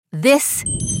This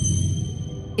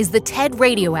is the TED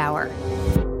Radio Hour.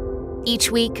 Each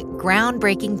week,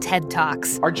 groundbreaking TED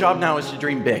Talks. Our job now is to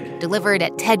dream big. Delivered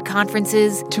at TED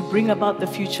conferences. To bring about the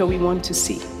future we want to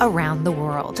see. Around the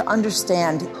world. To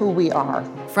understand who we are.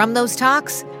 From those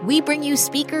talks, we bring you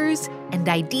speakers and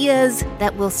ideas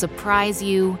that will surprise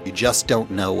you. You just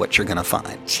don't know what you're going to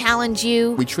find. Challenge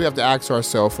you. We truly have to ask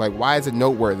ourselves, why is it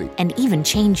noteworthy? And even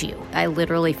change you. I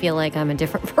literally feel like I'm a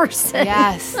different person.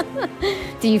 Yes.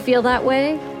 Do you feel that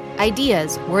way?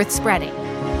 Ideas worth spreading.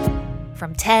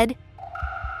 From TED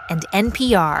and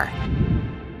NPR.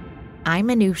 I'm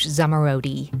Anoush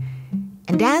Zomorodi.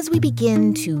 And as we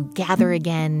begin to gather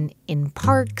again in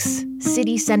parks,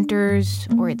 city centers,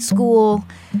 or at school,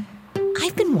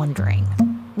 I've been wondering,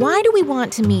 why do we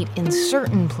want to meet in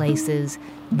certain places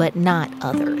but not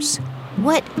others?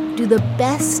 What do the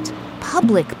best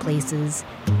public places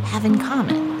have in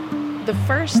common? The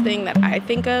first thing that I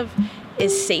think of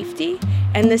is safety,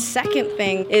 and the second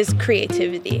thing is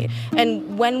creativity.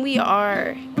 And when we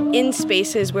are in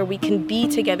spaces where we can be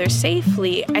together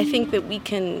safely, I think that we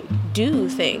can do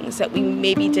things that we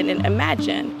maybe didn't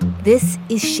imagine. This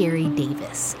is Sherry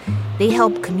Davis. They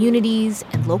help communities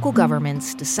and local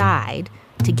governments decide,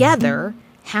 together,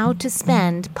 how to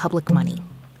spend public money.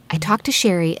 I talked to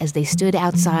Sherry as they stood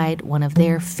outside one of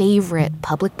their favorite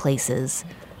public places,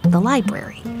 the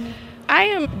library. I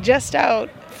am just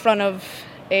out front of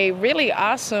a really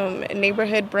awesome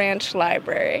neighborhood branch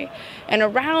library, and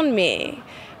around me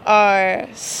are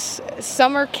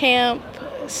summer camp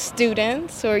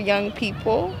students or young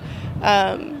people,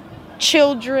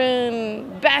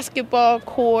 children, basketball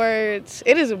courts.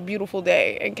 It is a beautiful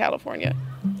day in California.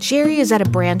 Sherry is at a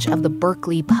branch of the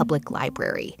Berkeley Public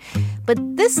Library. But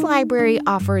this library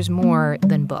offers more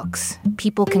than books.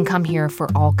 People can come here for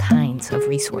all kinds of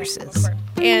resources.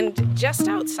 And just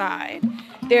outside,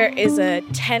 there is a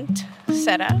tent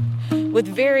set up with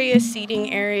various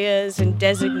seating areas and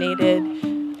designated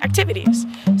activities.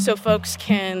 So folks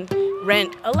can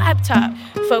rent a laptop.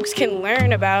 Folks can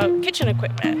learn about kitchen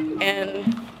equipment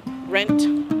and rent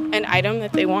an item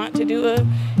that they want to do a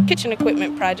kitchen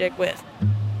equipment project with.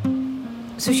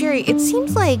 So, Sherry, it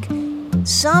seems like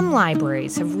some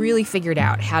libraries have really figured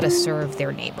out how to serve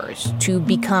their neighbors, to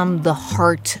become the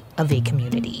heart of a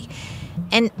community.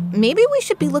 And maybe we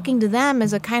should be looking to them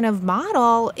as a kind of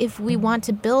model if we want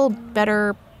to build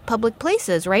better public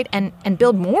places, right? And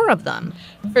build more of them.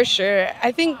 For sure.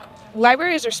 I think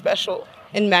libraries are special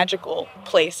and magical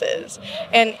places.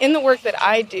 And in the work that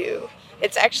I do,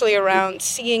 it's actually around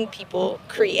seeing people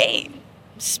create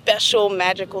special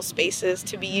magical spaces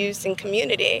to be used in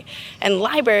community. And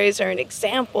libraries are an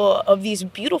example of these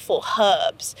beautiful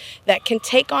hubs that can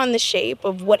take on the shape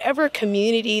of whatever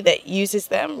community that uses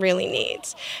them really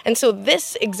needs. And so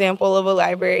this example of a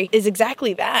library is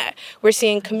exactly that. We're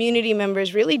seeing community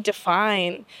members really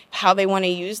define how they want to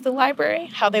use the library,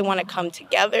 how they want to come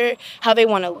together, how they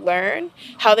want to learn,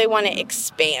 how they want to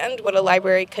expand what a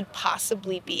library could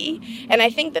possibly be. And I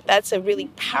think that that's a really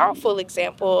powerful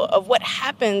example of what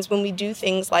happens when we do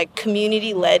things like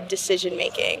community-led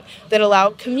decision-making that allow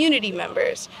community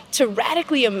members to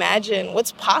radically imagine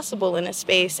what's possible in a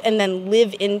space and then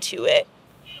live into it.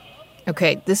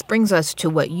 Okay, this brings us to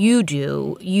what you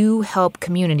do. You help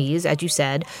communities, as you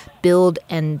said, build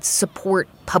and support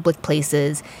public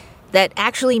places that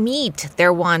actually meet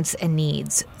their wants and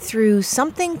needs through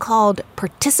something called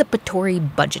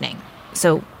participatory budgeting.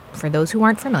 So, for those who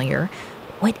aren't familiar,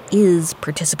 what is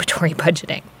participatory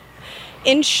budgeting?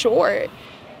 In short,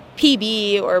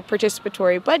 PB, or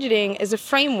participatory budgeting, is a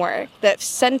framework that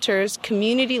centers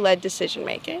community-led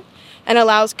decision-making and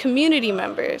allows community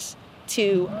members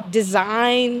to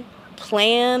design,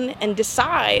 plan, and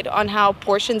decide on how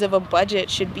portions of a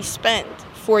budget should be spent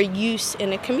for use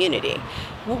in a community.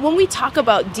 When we talk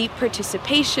about deep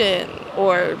participation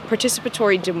or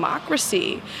participatory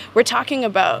democracy, we're talking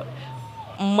about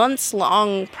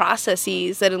months-long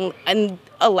processes that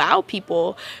allow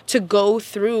people to go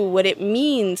through what it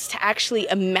means to actually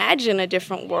imagine a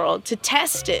different world, to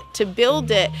test it, to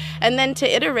build it, and then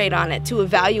to iterate on it, to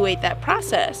evaluate that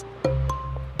process.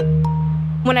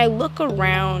 When I look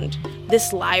around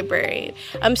this library,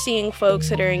 I'm seeing folks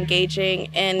that are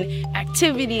engaging in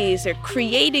activities, they're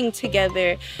creating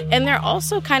together, and they're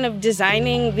also kind of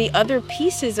designing the other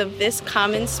pieces of this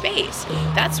common space.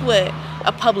 That's what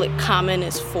a public common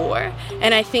is for.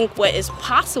 And I think what is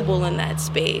possible in that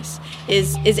space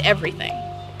is everything.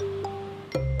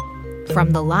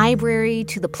 From the library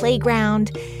to the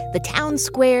playground, the town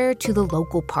square to the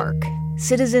local park,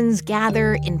 citizens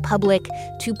gather in public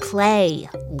to play,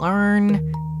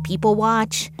 learn, people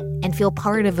watch, and feel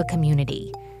part of a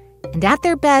community. And at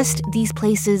their best, these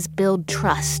places build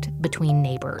trust between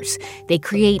neighbors. They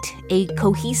create a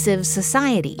cohesive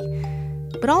society.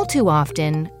 But all too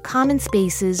often, common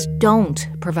spaces don't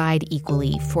provide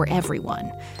equally for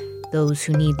everyone. Those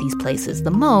who need these places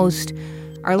the most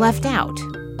are left out.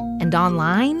 And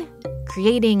online,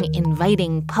 creating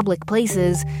inviting public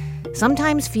places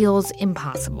sometimes feels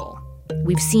impossible.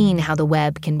 We've seen how the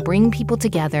web can bring people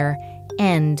together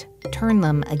and turn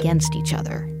them against each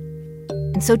other.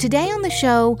 And so today on the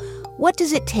show, what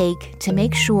does it take to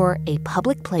make sure a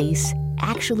public place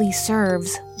actually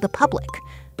serves the public,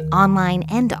 online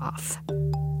and off?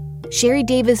 Sheri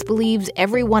Davis believes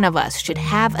every one of us should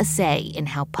have a say in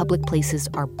how public places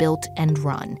are built and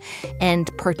run,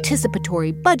 and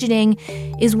participatory budgeting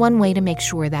is one way to make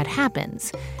sure that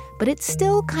happens. But it's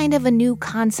still kind of a new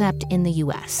concept in the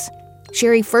U.S.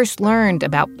 Sheri first learned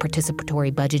about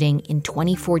participatory budgeting in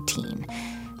 2014,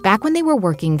 back when they were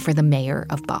working for the mayor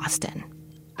of Boston.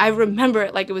 I remember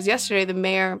it like it was yesterday. The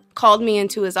mayor called me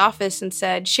into his office and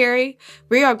said, "Sheri,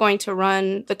 we are going to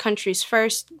run the country's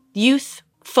first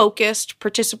youth-focused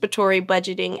participatory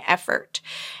budgeting effort."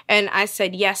 And I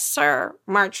said, "Yes, sir."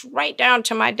 Marched right down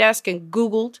to my desk and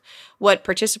Googled what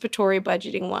participatory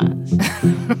budgeting was.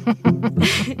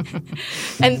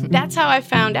 And that's how I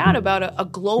found out about a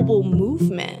global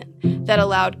movement that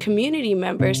allowed community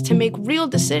members to make real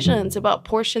decisions about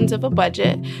portions of a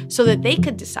budget so that they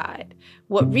could decide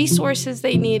what resources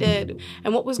they needed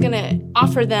and what was going to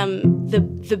offer them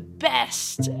the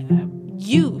best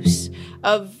use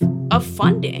of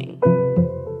funding.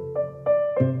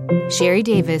 Sheri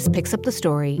Davis picks up the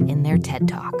story in their TED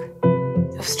Talk.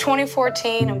 It was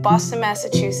 2014 in Boston,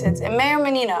 Massachusetts, and Mayor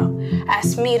Menino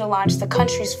asked me to launch the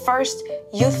country's first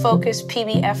youth-focused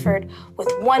PB effort with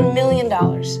 $1 million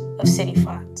of city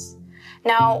funds.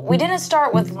 Now, we didn't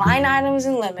start with line items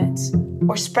and limits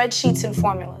or spreadsheets and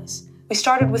formulas. We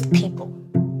started with people.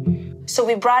 So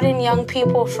we brought in young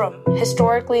people from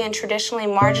historically and traditionally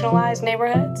marginalized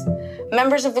neighborhoods,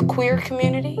 members of the queer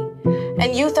community,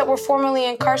 and youth that were formerly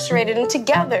incarcerated. And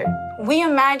together, we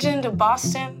imagined a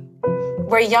Boston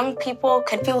where young people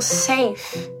could feel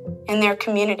safe in their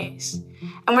communities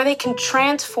and where they can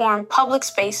transform public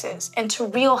spaces into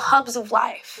real hubs of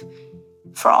life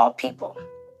for all people.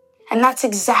 And that's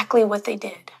exactly what they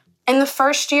did. In the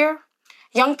first year,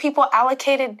 young people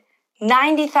allocated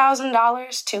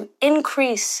 $90,000 to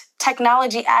increase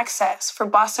technology access for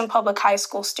Boston Public High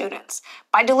School students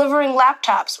by delivering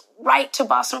laptops right to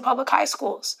Boston Public High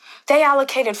Schools. They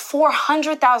allocated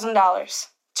 $400,000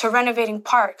 to renovating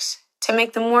parks to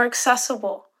make them more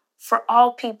accessible for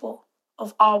all people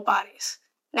of all bodies.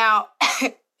 Now,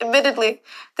 admittedly,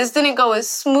 this didn't go as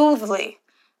smoothly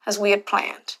as we had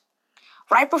planned.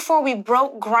 Right before we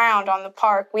broke ground on the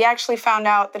park, we actually found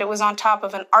out that it was on top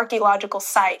of an archaeological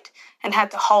site and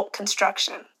had to halt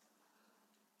construction.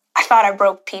 I thought I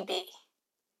broke PB.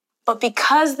 But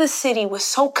because the city was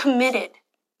so committed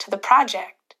to the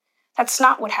project, that's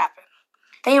not what happened.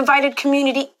 They invited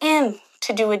community in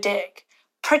to do a dig,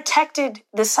 protected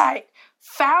the site,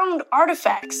 found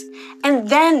artifacts, and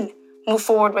then moved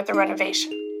forward with the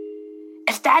renovation.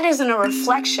 If that isn't a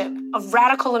reflection of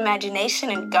radical imagination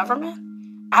in government,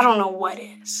 I don't know what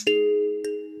is.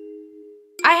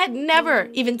 I had never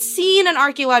even seen an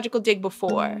archaeological dig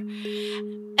before.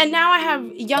 And now I have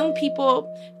young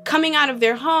people coming out of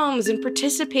their homes and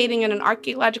participating in an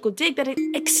archaeological dig that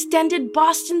extended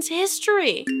Boston's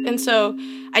history. And so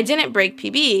I didn't break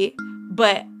PB,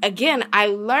 but again, I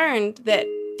learned that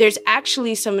there's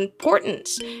actually some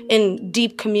importance in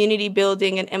deep community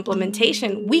building and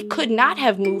implementation. We could not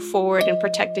have moved forward in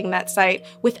protecting that site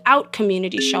without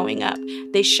community showing up.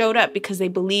 They showed up because they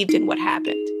believed in what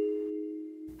happened.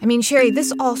 I mean, Sheri,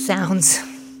 this all sounds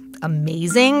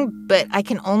amazing, but I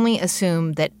can only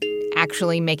assume that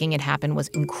actually making it happen was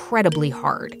incredibly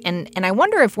hard. And I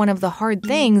wonder if one of the hard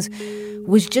things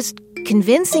was just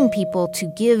convincing people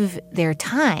to give their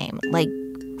time. Like,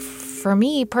 for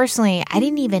me personally, I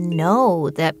didn't even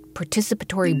know that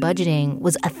participatory budgeting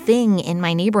was a thing in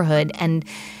my neighborhood. And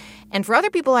for other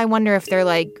people, I wonder if they're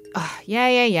like, oh,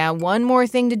 yeah, one more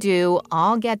thing to do.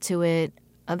 I'll get to it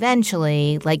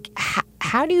eventually. Like,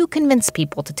 how do you convince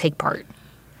people to take part?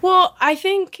 Well, I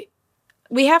think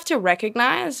we have to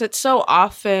recognize that so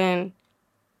often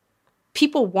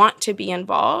people want to be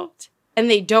involved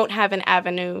and they don't have an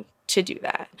avenue to do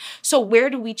that. So where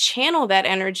do we channel that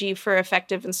energy for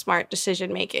effective and smart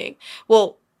decision making?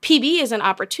 Well, PB is an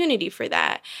opportunity for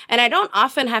that. And I don't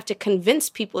often have to convince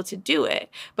people to do it,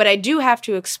 but I do have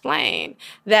to explain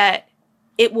that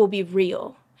it will be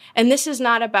real. And this is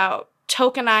not about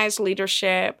tokenized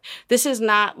leadership. This is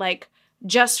not like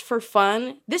just for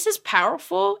fun, this is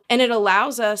powerful, and it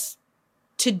allows us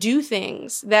to do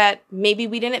things that maybe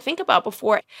we didn't think about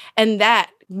before. And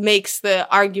that makes the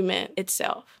argument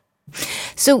itself.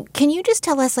 So can you just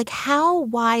tell us, like, how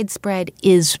widespread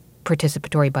is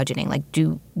participatory budgeting? Like,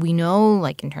 do we know,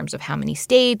 like, in terms of how many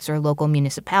states or local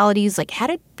municipalities, like, how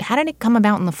did it come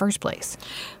about in the first place?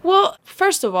 Well,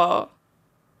 first of all,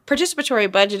 participatory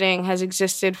budgeting has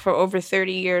existed for over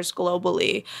 30 years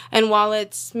globally. And while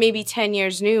it's maybe 10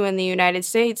 years new in the United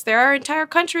States, there are entire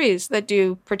countries that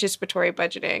do participatory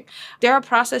budgeting. There are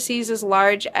processes as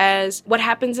large as what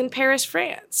happens in Paris,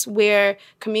 France, where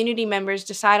community members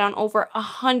decide on over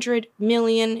 100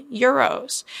 million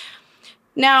euros.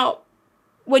 Now,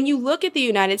 when you look at the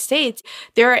United States,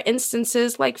 there are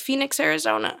instances like Phoenix,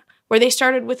 Arizona, where they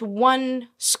started with one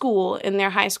school in their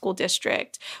high school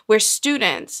district, where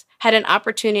students had an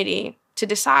opportunity to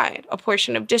decide a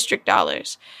portion of district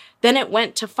dollars. Then it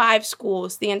went to 5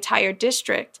 schools, the entire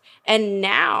district. And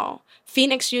now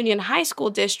Phoenix Union High School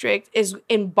District is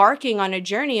embarking on a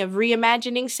journey of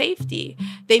reimagining safety.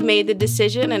 They've made the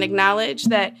decision and acknowledged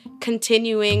that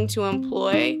continuing to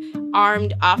employ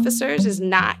armed officers is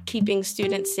not keeping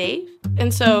students safe.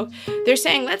 And so they're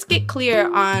saying, let's get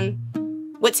clear on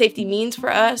what safety means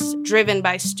for us, driven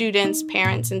by students,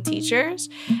 parents, and teachers.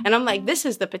 And I'm like, this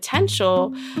is the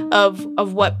potential of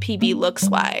what PB looks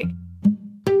like.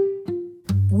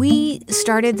 We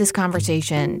started this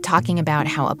conversation talking about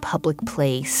how a public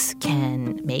place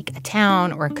can make a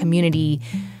town or a community,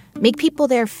 make people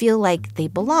there feel like they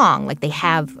belong, like they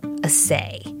have a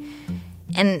say.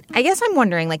 And I guess I'm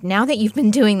wondering, like, now that you've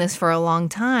been doing this for a long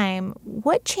time,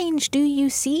 what change do you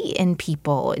see in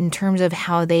people in terms of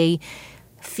how they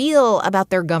feel about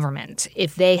their government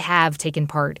if they have taken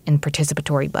part in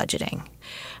participatory budgeting?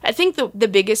 I think the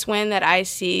biggest win that I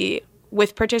see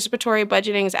with participatory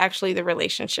budgeting is actually the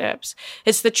relationships.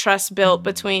 It's the trust built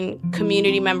between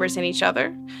community members and each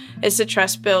other. It's the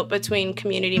trust built between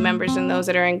community members and those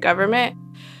that are in government.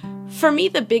 For me,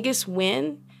 the biggest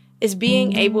win is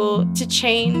being able to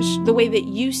change the way that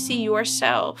you see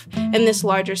yourself in this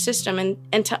larger system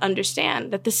and to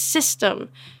understand that the system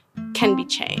can be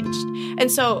changed.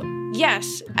 And so,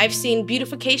 yes, I've seen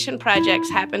beautification projects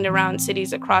happen around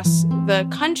cities across the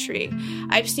country.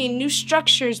 I've seen new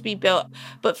structures be built.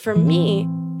 But for me,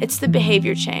 it's the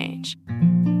behavior change.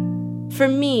 For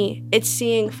me, it's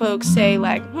seeing folks say,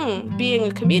 like, being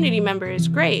a community member is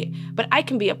great, but I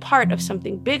can be a part of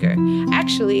something bigger.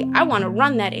 Actually, I want to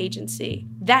run that agency.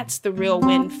 That's the real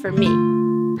win for me.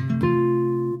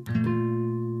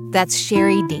 That's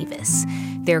Sherry Davis.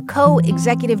 They're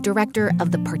co-executive director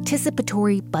of the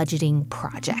Participatory Budgeting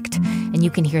Project. And you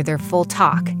can hear their full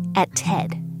talk at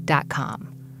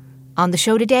TED.com. On the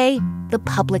show today, the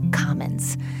Public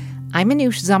Commons. I'm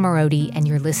Manoush Zomorodi, and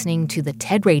you're listening to the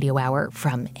TED Radio Hour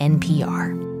from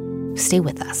NPR. Stay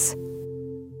with us.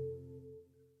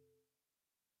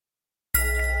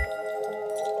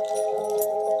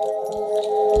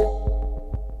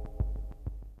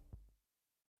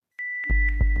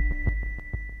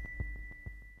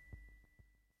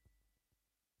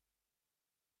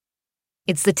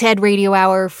 It's the TED Radio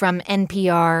Hour from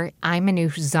NPR. I'm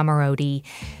Manoush Zomorodi.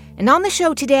 And on the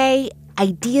show today,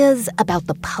 ideas about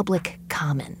the public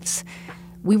commons.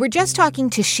 We were just talking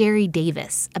to Sherry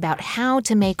Davis about how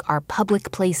to make our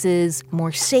public places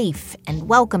more safe and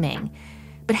welcoming.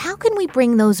 But how can we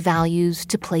bring those values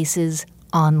to places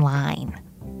online?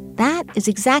 That is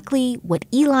exactly what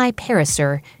Eli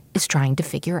Pariser is trying to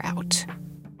figure out.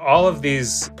 All of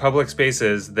these public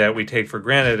spaces that we take for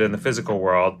granted in the physical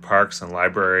world, parks and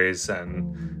libraries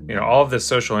and, all of this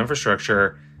social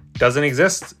infrastructure doesn't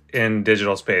exist in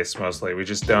digital space mostly. We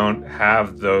just don't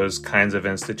have those kinds of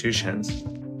institutions.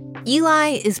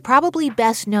 Eli is probably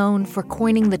best known for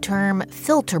coining the term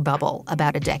filter bubble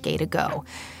about a decade ago.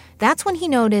 That's when he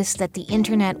noticed that the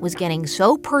internet was getting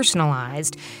so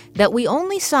personalized that we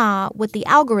only saw what the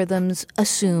algorithms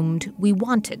assumed we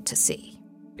wanted to see.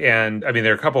 And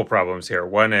there are a couple problems here.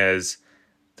 One is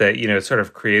that, it sort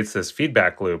of creates this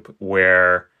feedback loop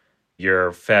where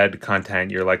you're fed content,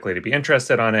 you're likely to be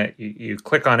interested on it. You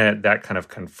click on it, that kind of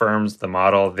confirms the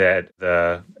model that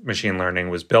the machine learning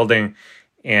was building.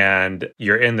 And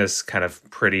you're in this kind of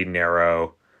pretty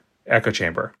narrow echo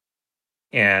chamber.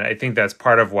 And I think that's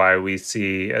part of why we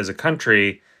see, as a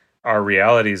country, our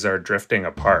realities are drifting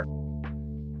apart.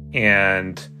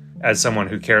 And as someone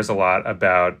who cares a lot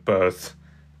about both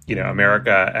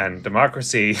America and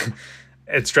democracy,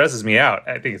 it stresses me out.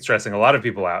 I think it's stressing a lot of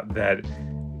people out that,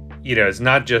 it's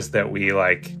not just that we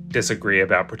disagree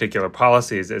about particular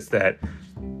policies. It's that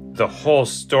the whole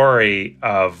story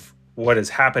of what is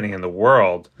happening in the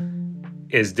world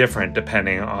is different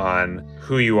depending on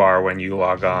who you are when you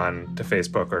log on to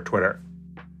Facebook or Twitter.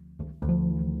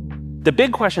 The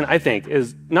big question, I think,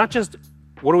 is not just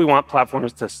what do we want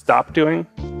platforms to stop doing,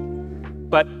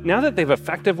 but now that they've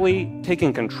effectively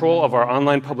taken control of our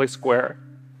online public square,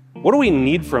 what do we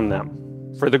need from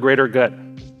them for the greater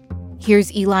good?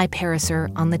 Here's Eli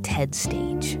Pariser on the TED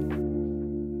stage.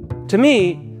 To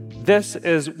me, this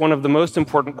is one of the most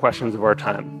important questions of our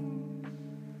time.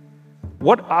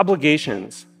 What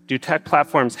obligations do tech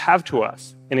platforms have to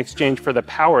us in exchange for the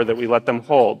power that we let them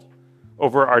hold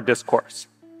over our discourse?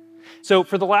 So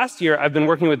for the last year, I've been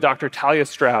working with Dr. Talia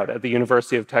Stroud at the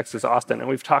University of Texas, Austin, and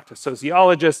we've talked to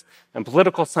sociologists and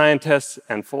political scientists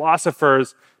and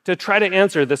philosophers to try to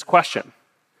answer this question.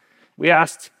 We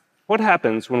asked, what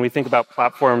happens when we think about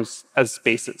platforms as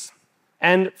spaces?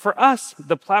 And for us,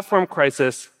 the platform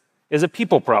crisis is a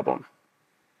people problem.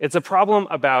 It's a problem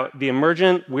about the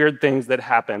emergent weird things that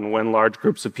happen when large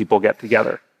groups of people get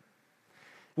together.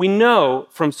 We know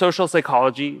from social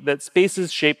psychology that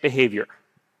spaces shape behavior.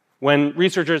 When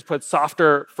researchers put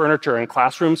softer furniture in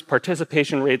classrooms,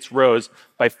 participation rates rose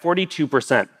by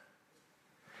 42%.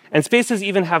 And spaces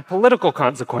even have political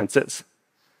consequences.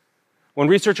 When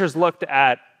researchers looked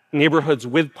at neighborhoods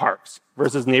with parks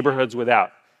versus neighborhoods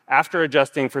without, after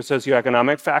adjusting for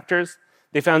socioeconomic factors,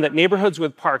 they found that neighborhoods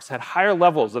with parks had higher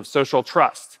levels of social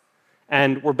trust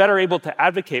and were better able to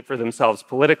advocate for themselves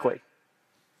politically.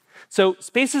 So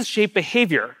spaces shape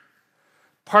behavior,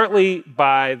 partly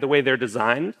by the way they're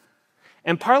designed,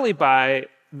 and partly by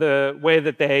the way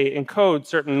that they encode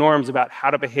certain norms about how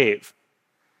to behave.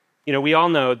 You know, we all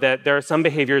know that there are some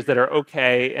behaviors that are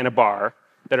okay in a bar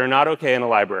that are not okay in a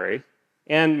library,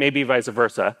 and maybe vice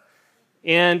versa.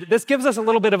 And this gives us a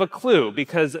little bit of a clue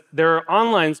because there are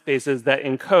online spaces that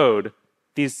encode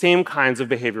these same kinds of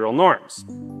behavioral norms.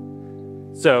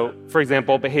 So, for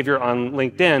example, behavior on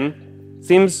LinkedIn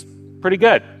seems pretty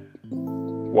good.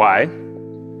 Why?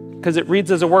 Because it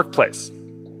reads as a workplace.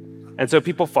 And so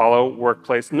people follow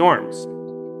workplace norms.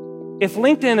 If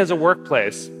LinkedIn is a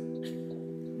workplace,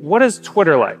 what is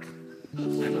Twitter like?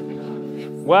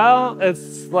 Well,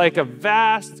 it's like a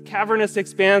vast, cavernous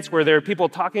expanse where there are people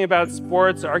talking about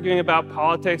sports, arguing about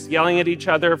politics, yelling at each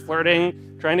other,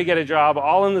 flirting, trying to get a job,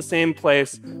 all in the same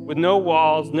place, with no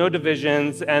walls, no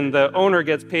divisions, and the owner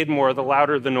gets paid more the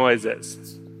louder the noise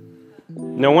is.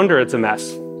 No wonder it's a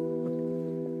mess.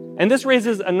 And this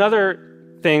raises another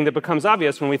thing that becomes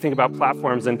obvious when we think about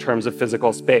platforms in terms of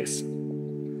physical space.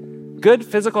 Good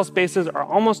physical spaces are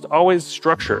almost always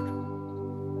structured.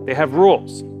 They have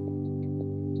rules.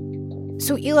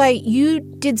 So, Eli, you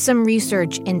did some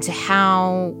research into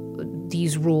how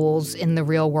these rules in the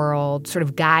real world sort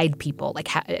of guide people, like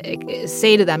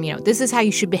say to them, this is how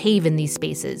you should behave in these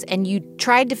spaces. And you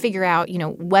tried to figure out,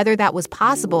 whether that was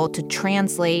possible to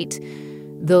translate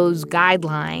those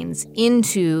guidelines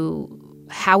into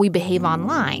how we behave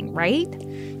online, right?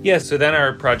 Yeah, so then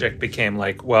our project became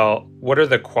like, well, what are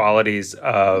the qualities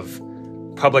of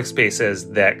public spaces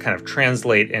that kind of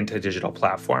translate into digital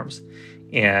platforms?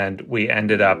 And we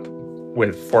ended up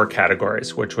with 4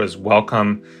 categories, which was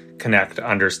welcome, connect,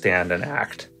 understand, and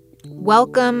act.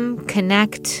 Welcome,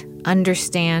 connect,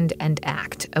 understand, and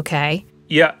act. Okay.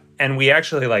 Yeah, and we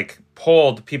actually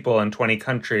polled people in 20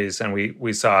 countries, and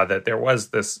we saw that there was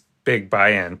this big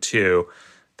buy-in to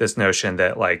this notion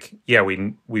that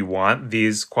we want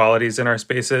these qualities in our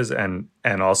spaces, and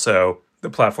also the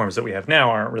platforms that we have now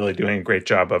aren't really doing a great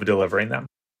job of delivering them.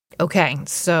 Okay,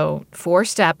 so 4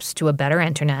 steps to a better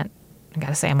internet. I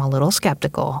gotta say, I'm a little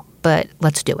skeptical, but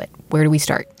let's do it. Where do we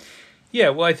start? Yeah,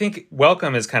 well, I think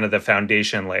welcome is kind of the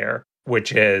foundation layer,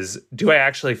 which is, do I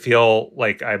actually feel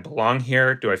like I belong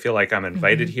here? Do I feel like I'm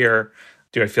invited here?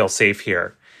 Do I feel safe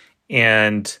here?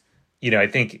 And, I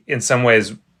think in some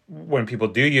ways, when people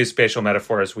do use spatial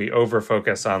metaphors, we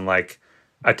over-focus on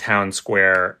a town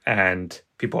square and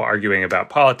people arguing about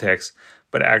politics.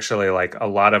 But actually, a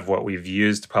lot of what we've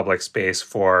used public space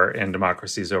for in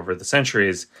democracies over the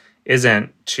centuries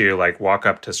isn't to walk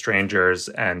up to strangers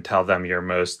and tell them your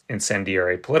most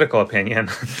incendiary political opinion,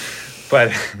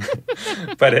 but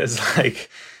is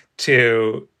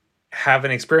to have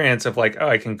an experience of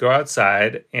I can go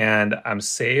outside and I'm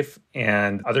safe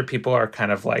and other people are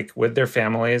kind of with their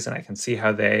families and I can see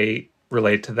how they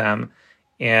relate to them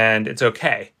and it's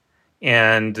okay.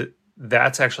 And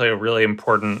that's actually a really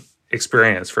important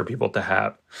experience for people to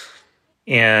have.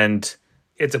 And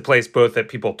it's a place both that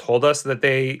people told us that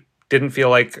they didn't feel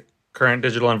like current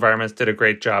digital environments did a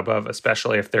great job of,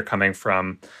 especially if they're coming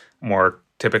from more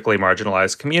typically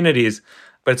marginalized communities.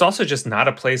 But it's also just not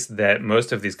a place that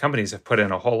most of these companies have put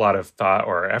in a whole lot of thought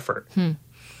or effort.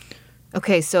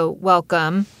 Okay, so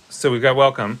welcome. So we've got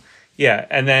welcome. Yeah.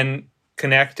 And then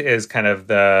connect is kind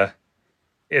of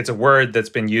it's a word that's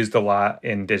been used a lot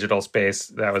in digital space.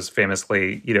 That was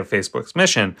famously, Facebook's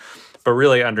mission. But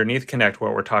really underneath connect,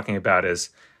 what we're talking about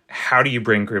is how do you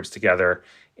bring groups together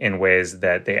in ways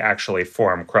that they actually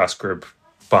form cross-group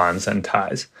bonds and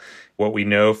ties? What we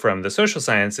know from the social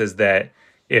science is that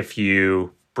if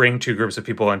you bring two groups of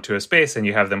people into a space and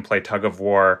you have them play tug of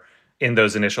war in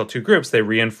those initial two groups, they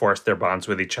reinforce their bonds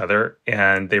with each other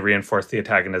and they reinforce the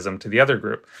antagonism to the other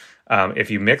group.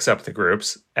 If you mix up the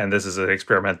groups, and this is an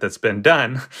experiment that's been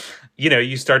done,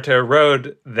 you start to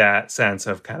erode that sense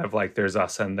of kind of like there's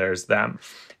us and there's them.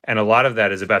 And a lot of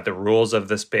that is about the rules of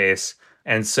the space.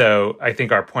 And so I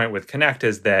think our point with Connect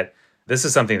is that this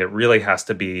is something that really has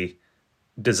to be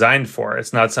designed for.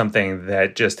 It's not something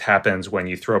that just happens when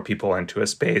you throw people into a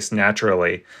space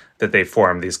naturally, that they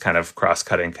form these kind of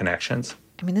cross-cutting connections.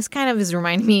 I mean, this kind of is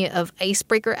reminding me of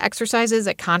icebreaker exercises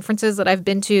at conferences that I've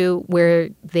been to where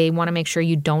they want to make sure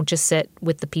you don't just sit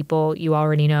with the people you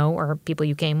already know or people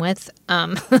you came with.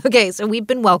 Okay, so we've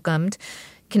been welcomed.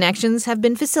 Connections have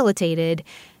been facilitated.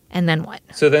 And then what?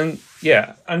 So then,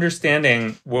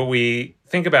 understanding what we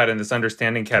think about in this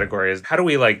understanding category is how do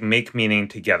we make meaning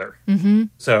together? Mm-hmm.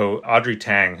 So Audrey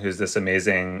Tang, who's this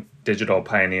amazing digital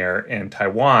pioneer in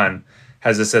Taiwan,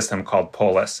 has a system called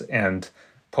Polis. And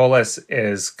Polis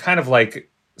is kind of like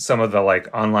some of the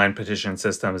online petition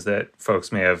systems that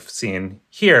folks may have seen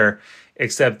here,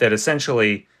 except that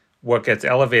essentially what gets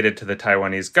elevated to the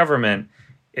Taiwanese government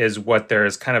is what there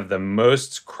is kind of the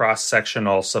most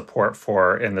cross-sectional support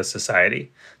for in the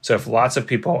society. So if lots of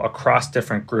people across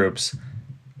different groups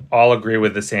all agree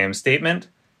with the same statement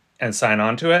and sign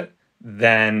on to it,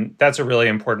 then that's a really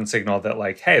important signal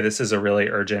that hey, this is a really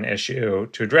urgent issue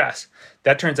to address.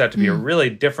 That turns out to be a really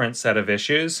different set of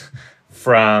issues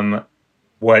from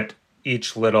what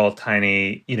each little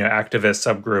tiny, activist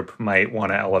subgroup might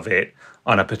want to elevate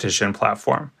on a petition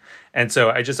platform. And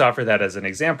so I just offer that as an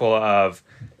example of,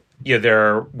 there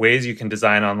are ways you can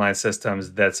design online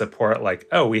systems that support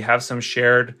we have some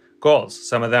shared goals.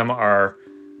 Some of them are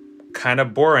kind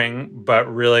of boring, but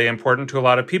really important to a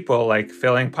lot of people, like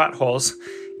filling potholes.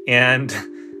 And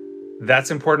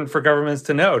that's important for governments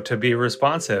to know, to be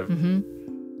responsive. Mm-hmm.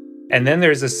 And then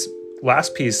there's this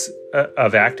last piece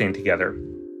of acting together.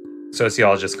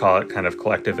 Sociologists call it kind of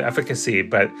collective efficacy,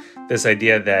 but this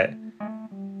idea that,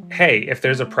 hey, if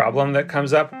there's a problem that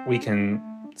comes up, we can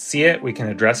see it, we can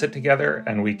address it together,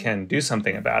 and we can do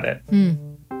something about it.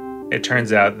 It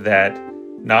turns out that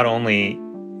not only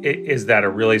is that a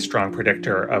really strong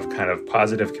predictor of kind of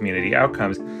positive community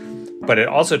outcomes, but it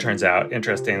also turns out,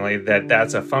 interestingly, that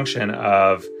that's a function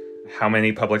of how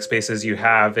many public spaces you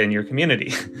have in your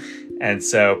community. And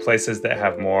so places that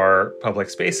have more public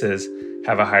spaces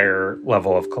have a higher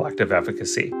level of collective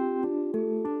efficacy.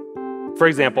 For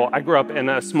example, I grew up in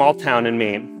a small town in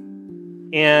Maine,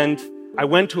 and I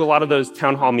went to a lot of those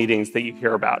town hall meetings that you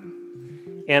hear about.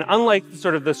 And unlike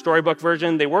sort of the storybook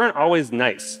version, they weren't always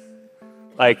nice.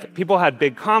 People had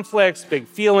big conflicts, big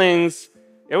feelings.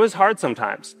 It was hard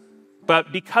sometimes.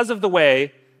 But because of the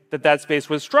way that space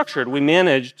was structured, we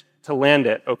managed to land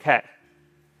it okay.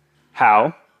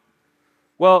 How?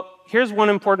 Well, here's one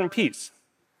important piece.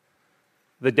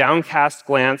 The downcast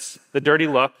glance, the dirty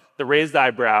look, the raised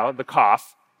eyebrow, the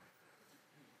cough.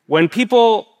 When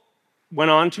people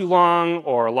went on too long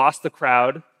or lost the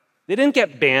crowd, they didn't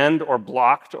get banned or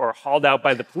blocked or hauled out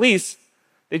by the police.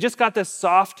 They just got this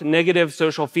soft, negative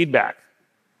social feedback.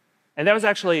 And that was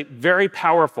actually very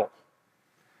powerful.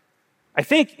 I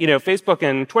think, Facebook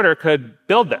and Twitter could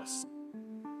build this.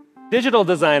 Digital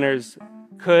designers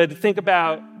could think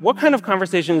about what kind of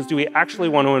conversations do we actually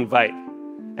want to invite?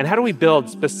 And how do we build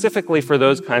specifically for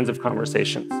those kinds of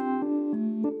conversations?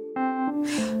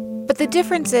 But the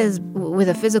difference is with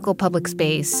a physical public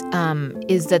space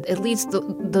is that at least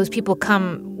those people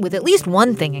come with at least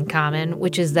one thing in common,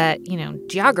 which is that,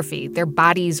 geography, their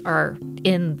bodies are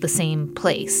in the same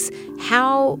place.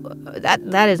 How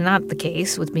that is not the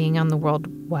case with being on the World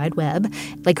Wide Web.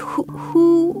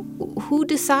 Who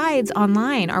decides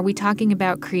online? Are we talking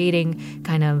about creating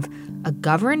kind of a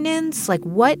governance?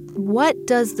 What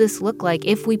does this look like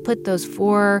if we put those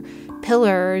 4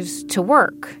 pillars to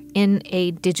work in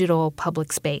a digital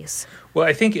public space? Well,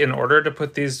 I think in order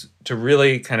to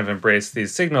really kind of embrace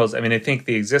these signals, I think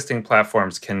the existing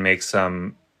platforms can make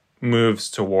some moves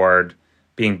toward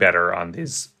being better on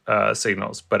these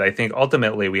signals. But I think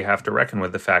ultimately we have to reckon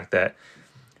with the fact that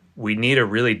we need a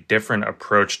really different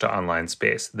approach to online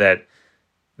space, that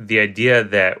the idea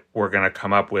that we're going to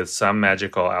come up with some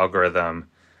magical algorithm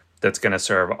that's going to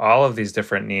serve all of these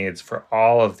different needs for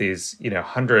all of these,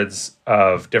 hundreds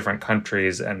of different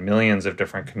countries and millions of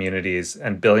different communities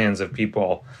and billions of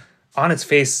people, on its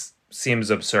face seems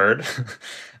absurd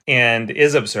and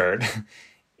is absurd.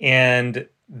 And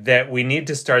that we need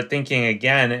to start thinking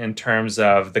again in terms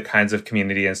of the kinds of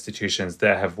community institutions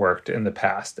that have worked in the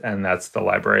past. And that's the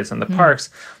libraries and the parks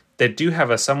that do have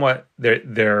a somewhat,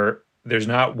 there's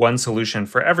not one solution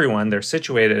for everyone. They're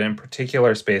situated in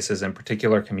particular spaces in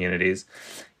particular communities,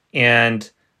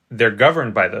 and they're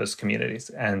governed by those communities.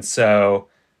 And so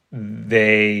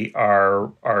they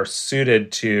are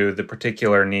suited to the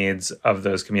particular needs of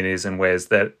those communities in ways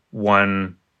that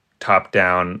one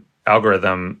top-down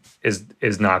algorithm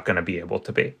is not going to be able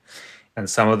to be. And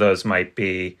some of those might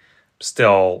be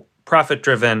still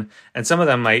profit-driven, and some of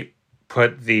them might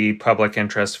put the public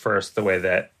interest first the way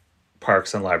that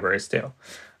parks and libraries do.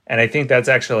 And I think that's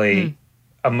actually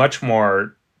a much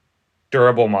more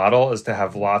durable model, is to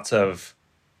have lots of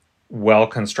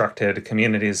well-constructed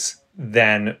communities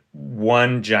than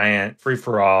one giant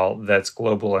free-for-all that's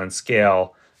global in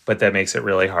scale, but that makes it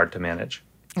really hard to manage.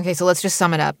 Okay, so let's just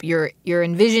sum it up. You're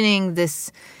envisioning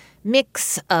this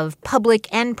mix of public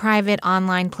and private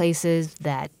online places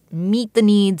that meet the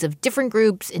needs of different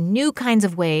groups in new kinds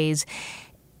of ways.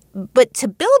 But to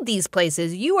build these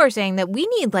places, you are saying that we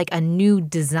need like a new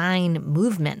design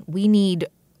movement. We need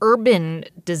urban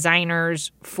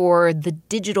designers for the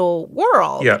digital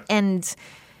world. Yeah. And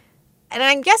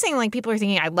I'm guessing like people are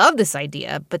thinking, I love this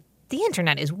idea, but the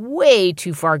internet is way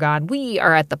too far gone. We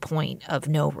are at the point of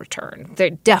no return. They're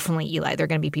definitely, Eli, there are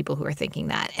going to be people who are thinking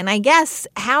that. And I guess,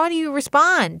 how do you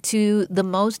respond to the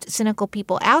most cynical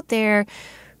people out there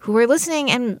who are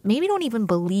listening and maybe don't even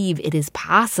believe it is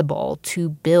possible to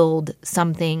build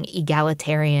something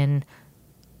egalitarian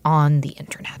on the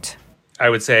internet? I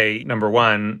would say, number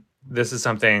one, this is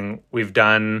something we've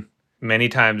done many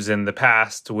times in the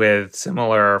past with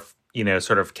similar,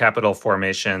 sort of capital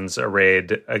formations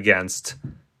arrayed against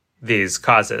these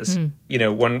causes.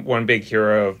 One big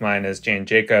hero of mine is Jane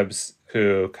Jacobs,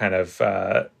 who kind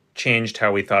of changed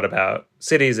how we thought about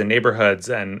cities and neighborhoods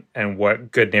and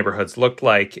what good neighborhoods looked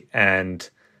like, and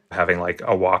having like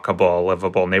a walkable,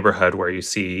 livable neighborhood where you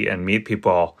see and meet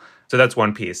people. So that's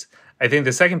one piece. I think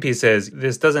the second piece is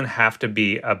this doesn't have to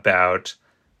be about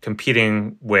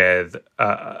competing with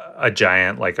a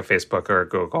giant like a Facebook or a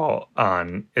Google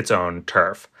on its own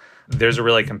turf. There's a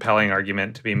really compelling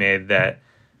argument to be made that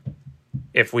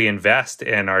if we invest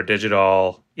in our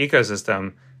digital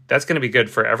ecosystem, that's going to be good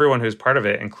for everyone who's part of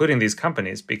it, including these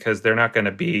companies, because they're not going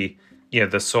to be,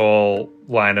 the sole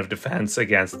line of defense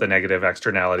against the negative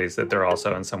externalities that they're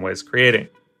also in some ways creating.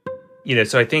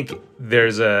 So I think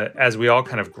as we all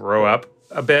kind of grow up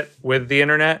a bit with the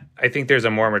internet, I think there's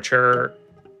a more mature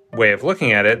way of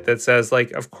looking at it that says,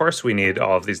 like, of course we need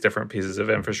all of these different pieces of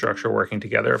infrastructure working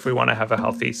together if we want to have a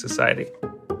healthy society.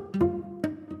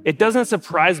 It doesn't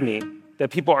surprise me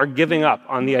that people are giving up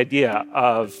on the idea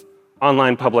of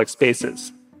online public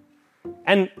spaces.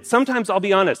 And sometimes, I'll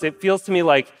be honest, it feels to me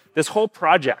like this whole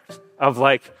project of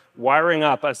like wiring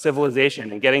up a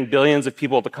civilization and getting billions of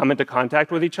people to come into contact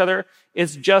with each other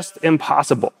is just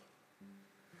impossible.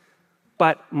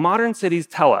 But modern cities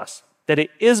tell us that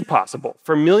it is possible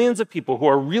for millions of people who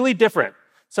are really different,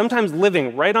 sometimes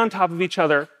living right on top of each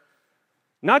other,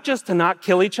 not just to not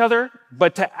kill each other,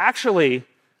 but to actually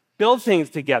build things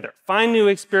together, find new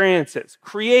experiences,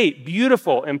 create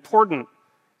beautiful, important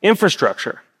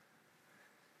infrastructure.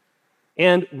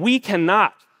 And we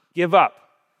cannot give up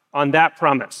on that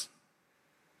promise.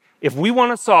 If we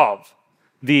want to solve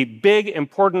the big,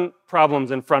 important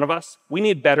problems in front of us, we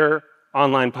need better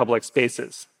online public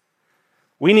spaces.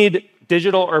 We need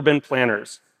digital urban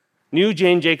planners, new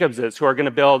Jane Jacobses who are going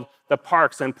to build the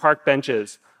parks and park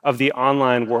benches of the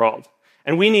online world.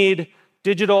 And we need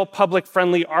digital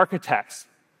public-friendly architects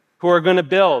who are going to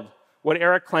build what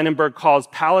Eric Kleinenberg calls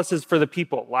palaces for the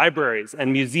people, libraries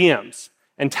and museums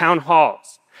and town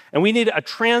halls. And we need a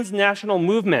transnational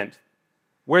movement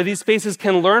where these spaces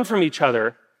can learn from each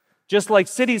other, just like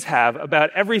cities have, about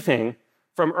everything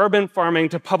from urban farming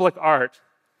to public art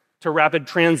to rapid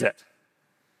transit.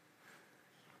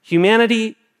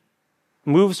 Humanity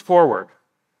moves forward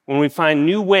when we find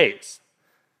new ways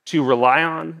to rely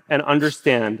on and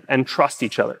understand and trust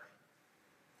each other.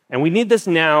 And we need this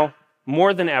now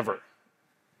more than ever.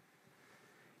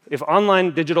 If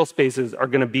online digital spaces are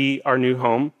going to be our new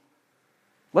home,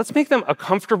 let's make them a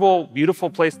comfortable, beautiful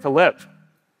place to live.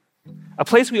 A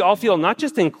place we all feel not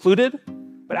just included,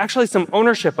 but actually some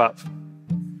ownership of.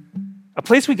 A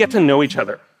place we get to know each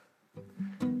other.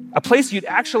 A place you'd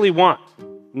actually want,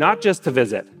 not just to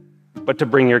visit, but to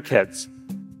bring your kids.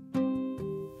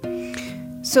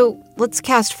 So let's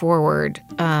cast forward.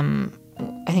 I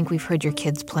think we've heard your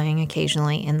kids playing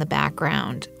occasionally in the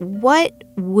background. What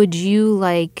would you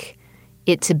like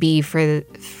it to be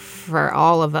for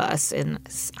all of us in,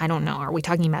 I don't know, are we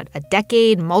talking about a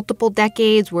decade, multiple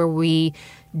decades, where we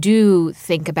do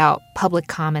think about public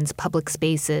commons, public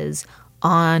spaces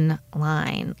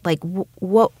online? Like,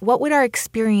 what would our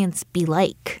experience be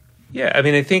like? Yeah, I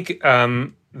mean, I think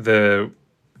the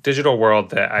digital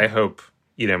world that I hope,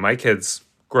 my kids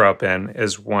grow up in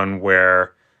is one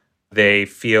where they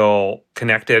feel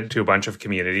connected to a bunch of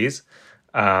communities,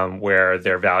 where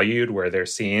they're valued, where they're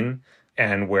seen,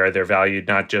 and where they're valued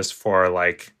not just for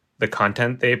like the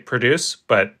content they produce,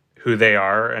 but who they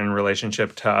are in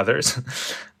relationship to others.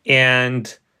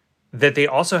 And that they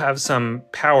also have some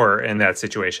power in that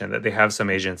situation, that they have some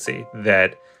agency,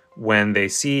 that when they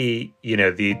see,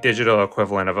 the digital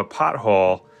equivalent of a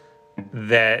pothole,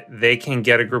 that they can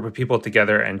get a group of people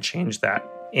together and change that.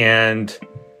 And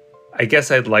I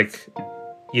guess I'd like,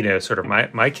 sort of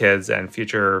my kids and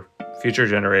future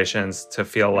generations to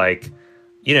feel like,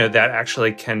 that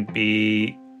actually can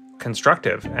be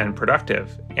constructive and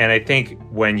productive. And I think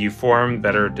when you form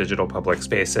better digital public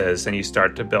spaces and you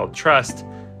start to build trust,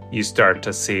 you start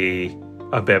to see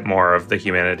a bit more of the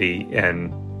humanity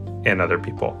in other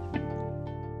people.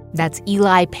 That's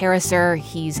Eli Pariser.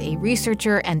 He's a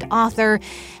researcher and author,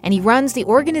 and he runs the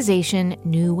organization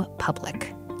New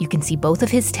Public. You can see both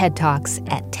of his TED Talks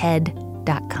at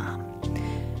TED.com.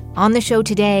 On the show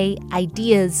today,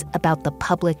 ideas about the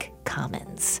public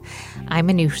commons. I'm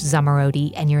Manoush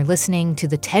Zomorodi, and you're listening to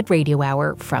the TED Radio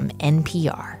Hour from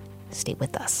NPR. Stay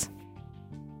with us.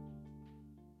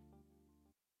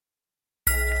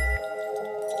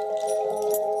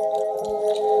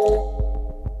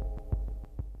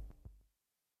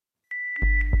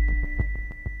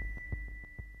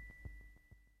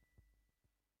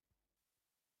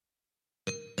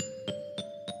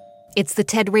 It's the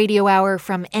TED Radio Hour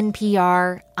from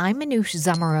NPR. I'm Manoush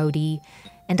Zomorodi.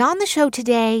 And on the show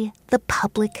today, the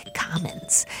public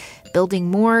commons.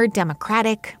 Building more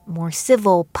democratic, more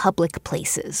civil public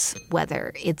places.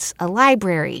 Whether it's a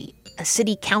library, a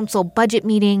city council budget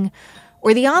meeting,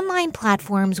 or the online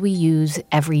platforms we use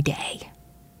every day.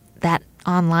 That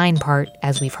online part,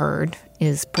 as we've heard,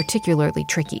 is particularly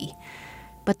tricky.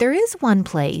 But there is one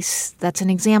place that's an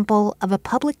example of a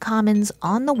public commons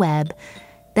on the web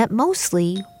that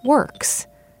mostly works,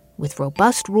 with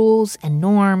robust rules and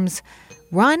norms,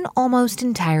 run almost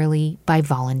entirely by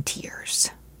volunteers.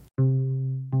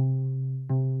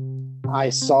 I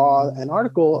saw an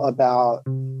article about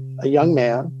a young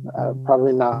man,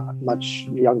 probably not much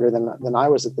younger than I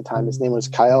was at the time. His name was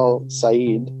Kyle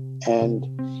Said,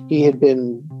 and he had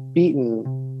been beaten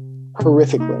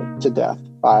horrifically to death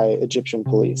by Egyptian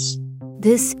police.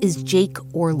 This is Jake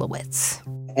Orlowitz.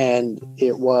 And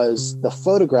it was the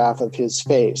photograph of his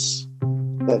face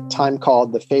that Time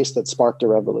called the face that sparked a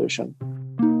revolution.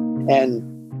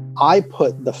 And I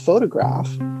put the photograph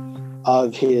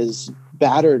of his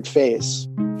battered face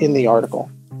in the article.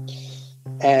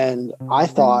 And I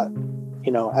thought,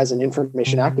 as an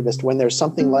information activist, when there's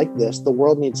something like this, the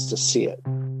world needs to see it.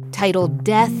 Titled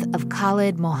Death of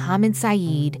Khalid Mohammed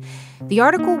Said, the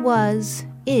article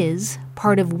is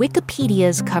part of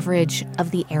Wikipedia's coverage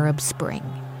of the Arab Spring.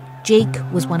 Jake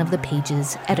was one of the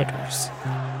page's editors.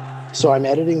 So I'm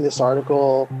editing this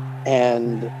article,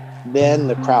 and then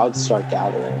the crowds start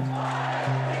gathering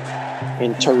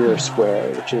in Tahrir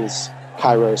Square, which is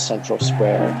Cairo's central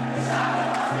square.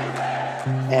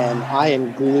 And I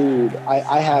am glued.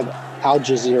 I have Al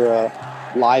Jazeera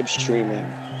live streaming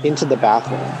into the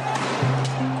bathroom.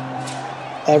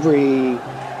 Every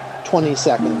 20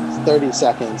 seconds, 30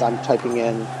 seconds, I'm typing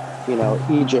in,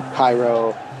 Egypt,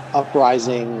 Cairo,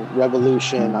 uprising,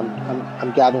 revolution.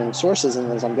 I'm gathering sources,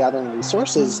 and as I'm gathering these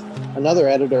sources, another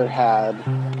editor had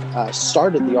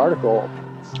started the article,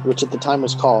 which at the time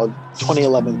was called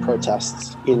 2011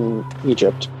 Protests in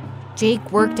Egypt.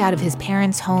 Jake worked out of his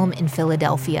parents' home in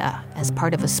Philadelphia as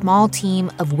part of a small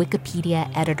team of Wikipedia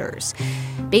editors.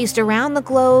 Based around the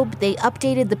globe, they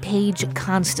updated the page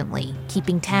constantly,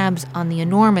 keeping tabs on the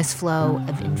enormous flow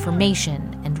of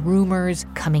information and rumors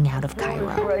coming out of Cairo.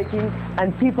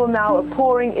 And people now are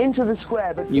pouring into the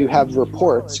square. You have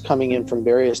reports coming in from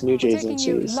various news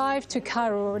agencies,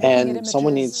 and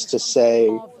someone needs to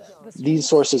say, these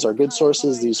sources are good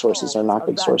sources, these sources are not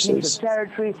good sources.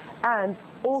 And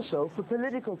also for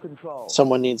political control.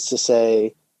 Someone needs to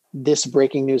say, this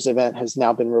breaking news event has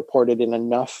now been reported in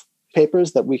enough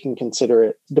papers that we can consider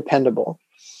it dependable.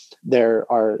 There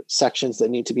are sections that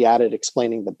need to be added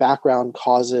explaining the background,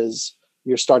 causes,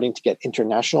 You're starting to get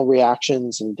international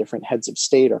reactions, and different heads of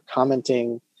state are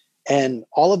commenting. And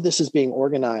all of this is being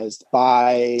organized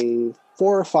by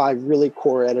 4 or 5 really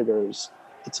core editors.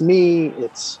 It's me,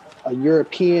 it's a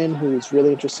European who's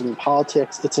really interested in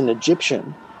politics, it's an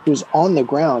Egyptian who's on the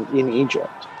ground in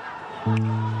Egypt.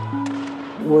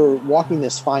 We're walking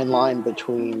this fine line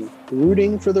between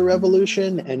rooting for the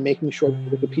revolution and making sure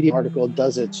the Wikipedia article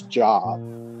does its job,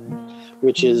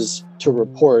 which is to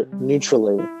report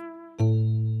neutrally.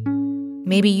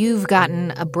 Maybe you've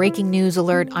gotten a breaking news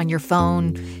alert on your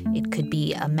phone. It could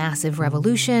be a massive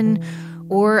revolution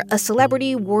or a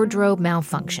celebrity wardrobe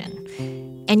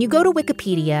malfunction. And you go to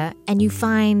Wikipedia and you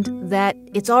find that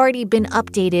it's already been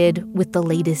updated with the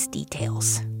latest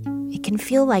details. It can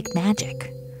feel like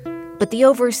magic. But the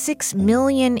over 6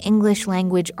 million English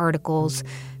language articles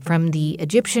from the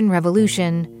Egyptian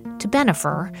Revolution to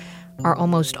Bennifer are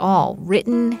almost all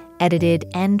written, edited,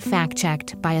 and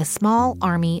fact-checked by a small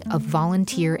army of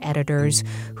volunteer editors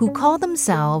who call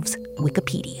themselves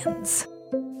Wikipedians.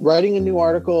 Writing a new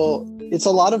article, it's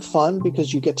a lot of fun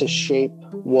because you get to shape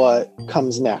what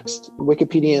comes next.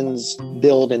 Wikipedians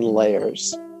build in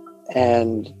layers.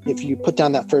 And if you put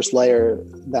down that first layer,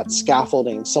 that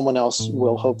scaffolding, someone else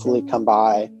will hopefully come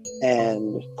by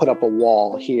and put up a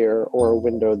wall here or a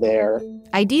window there.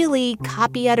 Ideally,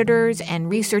 copy editors and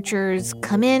researchers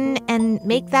come in and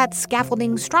make that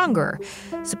scaffolding stronger,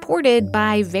 supported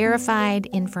by verified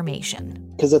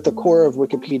information. Because at the core of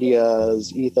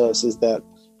Wikipedia's ethos is that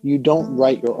you don't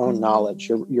write your own knowledge.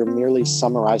 You're merely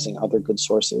summarizing other good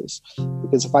sources.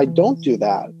 Because if I don't do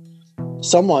that,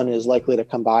 someone is likely to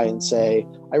come by and say,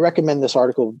 I recommend this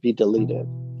article be deleted.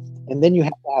 And then you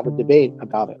have to have a debate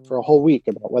about it for a whole week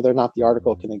about whether or not the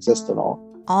article can exist at all.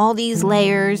 All these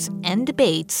layers and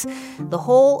debates, the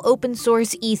whole open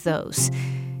source ethos.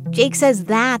 Jake says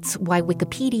that's why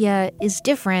Wikipedia is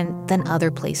different than other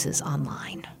places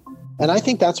online. And I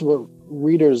think that's what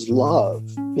readers love,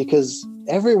 because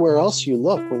everywhere else you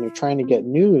look when you're trying to get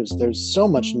news, there's so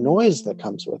much noise that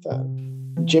comes with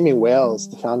it. Jimmy Wales,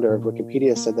 the founder of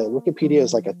Wikipedia, said that Wikipedia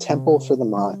is like a temple for the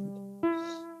mind.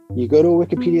 You go to a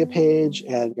Wikipedia page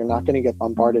and you're not going to get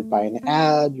bombarded by an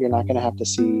ad. You're not going to have to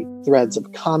see threads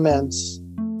of comments.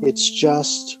 It's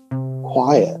just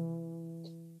quiet.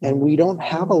 And we don't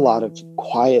have a lot of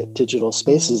quiet digital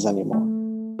spaces anymore.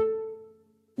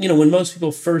 You know, when most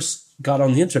people first got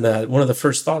on the internet, one of the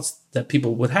first thoughts that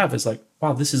people would have is like,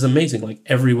 wow, this is amazing. Like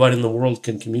everyone in the world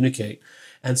can communicate.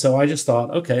 And so I just thought,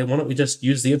 okay, why don't we just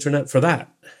use the internet for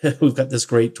that? We've got this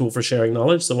great tool for sharing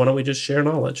knowledge, so why don't we just share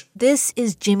knowledge? This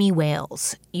is Jimmy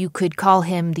Wales. You could call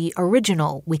him the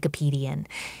original Wikipedian.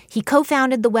 He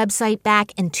co-founded the website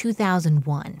back in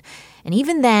 2001. And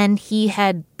even then, he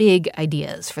had big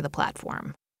ideas for the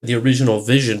platform. The original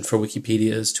vision for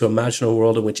Wikipedia is to imagine a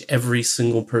world in which every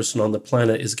single person on the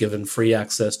planet is given free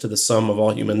access to the sum of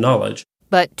all human knowledge.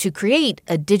 But to create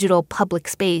a digital public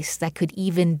space that could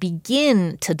even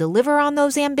begin to deliver on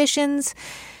those ambitions,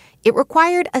 it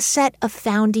required a set of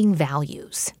founding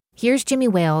values. Here's Jimmy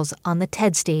Wales on the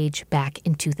TED stage back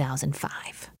in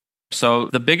 2005. So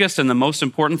the biggest and the most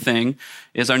important thing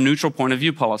is our neutral point of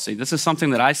view policy. This is something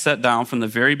that I set down from the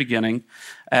very beginning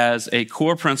as a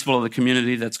core principle of the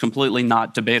community that's completely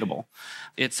not debatable.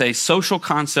 It's a social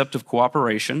concept of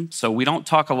cooperation, so we don't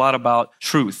talk a lot about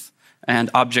truth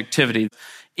and objectivity.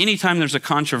 Anytime there's a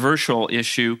controversial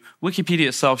issue, Wikipedia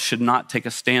itself should not take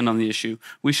a stand on the issue.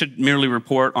 We should merely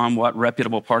report on what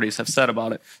reputable parties have said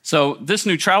about it. So this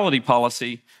neutrality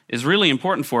policy is really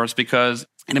important for us because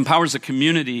it empowers the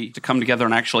community to come together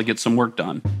and actually get some work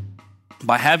done.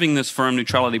 By having this firm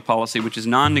neutrality policy, which is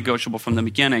non-negotiable from the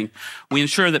beginning, we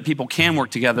ensure that people can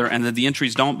work together and that the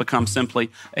entries don't become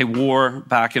simply a war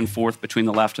back and forth between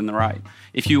the left and the right.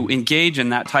 If you engage in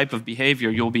that type of behavior,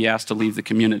 you'll be asked to leave the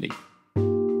community.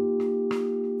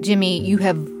 Jimmy, you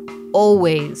have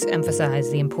always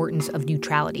emphasized the importance of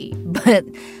neutrality. But,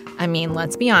 I mean,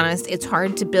 let's be honest, it's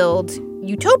hard to build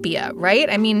utopia, right?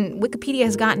 I mean, Wikipedia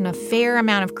has gotten a fair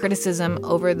amount of criticism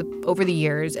over the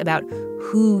years about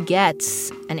who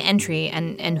gets an entry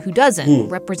and who doesn't.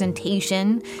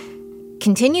 Representation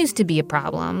continues to be a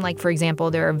problem. Like, for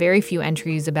example, there are very few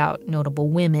entries about notable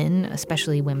women,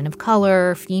 especially women of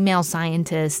color, female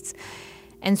scientists.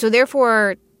 And so,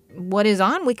 therefore, what is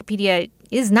on Wikipedia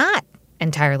is not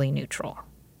entirely neutral,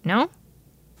 no?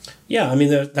 Yeah, I mean,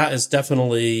 that is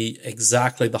definitely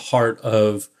exactly the heart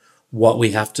of what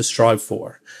we have to strive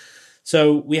for.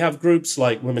 So we have groups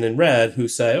like Women in Red who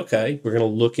say, okay, we're going to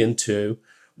look into,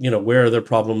 where are there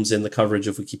problems in the coverage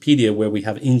of Wikipedia where we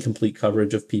have incomplete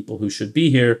coverage of people who should be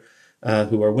here,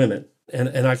 who are women.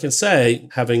 And I can say,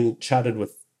 having chatted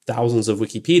with thousands of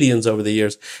Wikipedians over the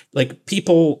years. Like,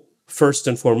 people, first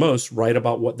and foremost, write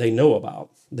about what they know about.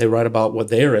 They write about what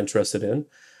they are interested in.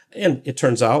 And it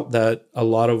turns out that a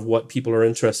lot of what people are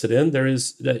interested in,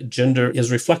 gender is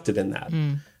reflected in that.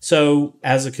 So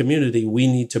as a community, we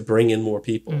need to bring in more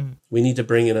people. We need to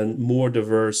bring in a more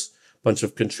diverse bunch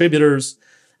of contributors.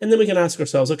 And then we can ask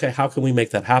ourselves, okay, how can we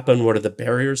make that happen? What are the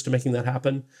barriers to making that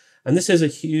happen? And this is a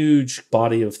huge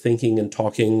body of thinking and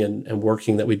talking and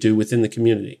working that we do within the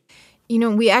community. You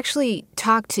know, we actually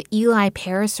talked to Eli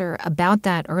Pariser about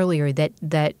that earlier,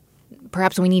 that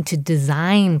perhaps we need to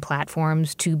design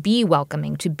platforms to be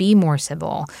welcoming, to be more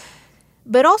civil.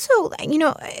 But also, you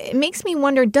know, it makes me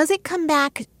wonder, does it come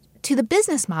back to the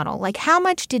business model? Like, how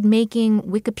much did making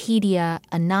Wikipedia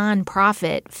a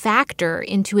nonprofit factor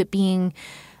into it being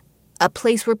a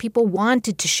place where people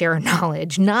wanted to share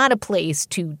knowledge, not a place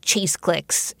to chase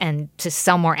clicks and to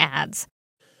sell more ads?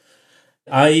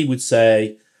 I would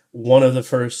say one of the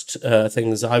first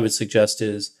things I would suggest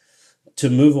is to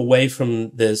move away from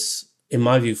this, in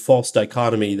my view, false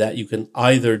dichotomy that you can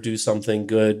either do something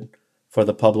good for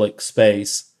the public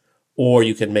space or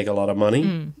you can make a lot of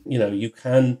money. You know, you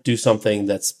can do something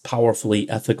that's powerfully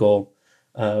ethical,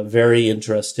 very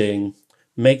interesting,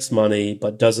 makes money,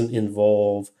 but doesn't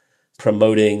involve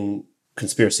promoting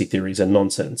conspiracy theories and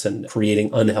nonsense and creating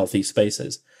unhealthy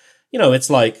spaces. You know, it's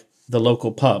like the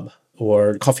local pub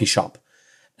or coffee shop.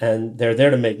 And they're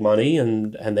there to make money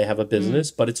and they have a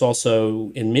business, but it's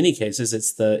also, in many cases,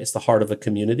 it's the heart of a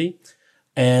community.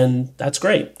 And that's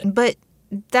great. But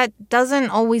that doesn't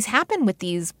always happen with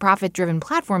these profit-driven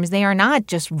platforms. They are not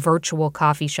just virtual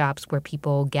coffee shops where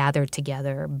people gather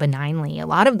together benignly. A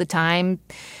lot of the time,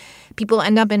 people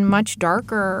end up in much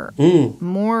darker,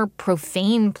 more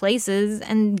profane places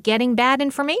and getting bad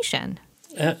information.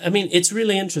 I mean, it's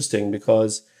really interesting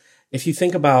because if you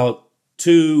think about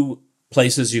two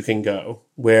places you can go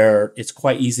where it's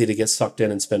quite easy to get sucked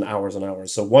in and spend hours and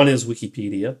hours. So one is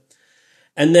Wikipedia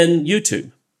and then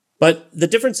YouTube. But the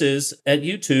difference is at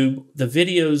YouTube, the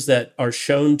videos that are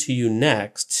shown to you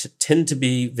next tend to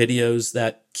be videos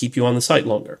that keep you on the site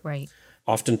longer. Right.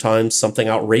 Oftentimes something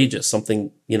outrageous,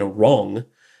 something, wrong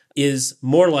is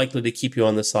more likely to keep you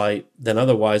on the site than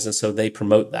otherwise. And so they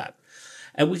promote that.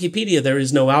 At Wikipedia, there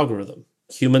is no algorithm.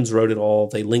 Humans wrote it all.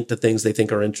 They link to things they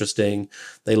think are interesting.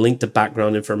 They link to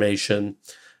background information.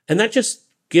 And that just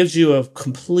gives you a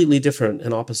completely different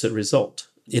and opposite result.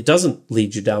 It doesn't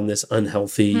lead you down this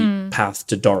unhealthy path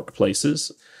to dark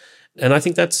places. And I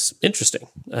think that's interesting.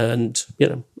 And,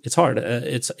 it's hard.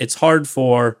 It's hard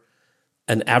for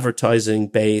an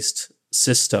advertising-based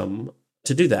system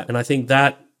to do that. And I think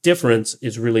that difference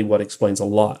is really what explains a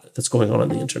lot that's going on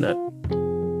the internet.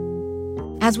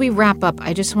 As we wrap up,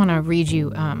 I just want to read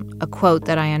you a quote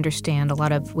that I understand a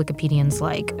lot of Wikipedians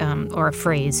like, or a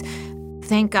phrase.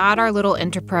 Thank God our little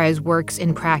enterprise works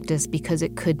in practice because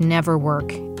it could never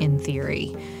work in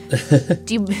theory.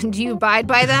 Do you abide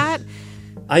by that?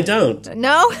 I don't.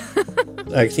 No?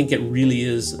 I think it really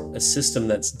is a system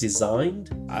that's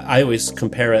designed. I always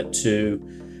compare it to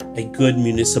a good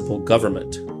municipal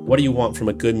government. What do you want from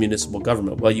a good municipal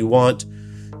government? Well, you want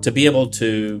to be able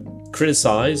to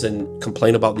criticize and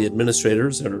complain about the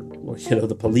administrators or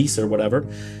the police or whatever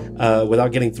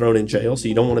without getting thrown in jail. So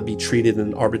you don't want to be treated in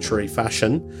an arbitrary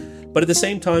fashion. But at the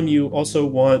same time, you also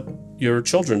want your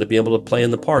children to be able to play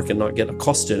in the park and not get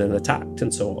accosted and attacked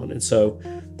and so on. And so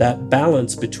that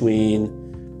balance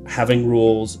between having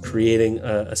rules, creating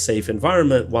a safe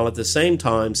environment, while at the same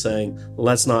time saying,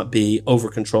 let's not be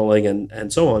over-controlling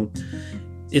and so on.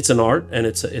 It's an art and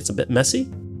it's a bit messy,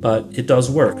 but it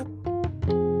does work.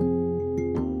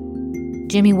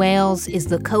 Jimmy Wales is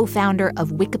the co-founder of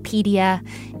Wikipedia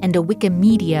and a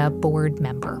Wikimedia board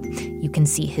member. You can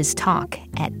see his talk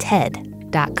at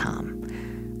TED.com.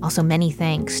 Also, many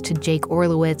thanks to Jake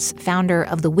Orlowitz, founder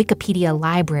of the Wikipedia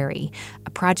Library, a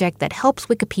project that helps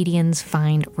Wikipedians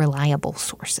find reliable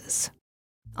sources.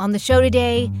 On the show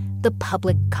today, the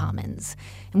public commons.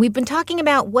 And we've been talking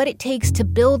about what it takes to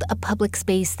build a public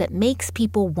space that makes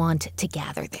people want to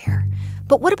gather there.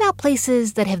 But what about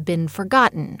places that have been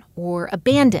forgotten or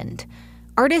abandoned?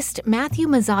 Artist Matthew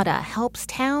Mazzata helps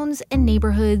towns and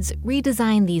neighborhoods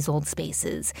redesign these old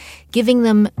spaces, giving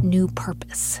them new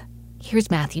purpose.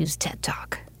 Here's Matthew's TED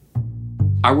Talk.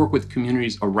 I work with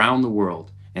communities around the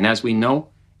world, and as we know,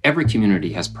 every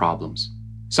community has problems.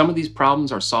 Some of these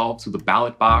problems are solved through the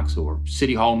ballot box or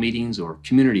city hall meetings or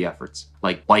community efforts,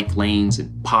 like bike lanes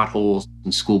and potholes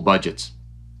and school budgets.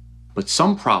 But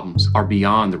some problems are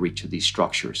beyond the reach of these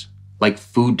structures, like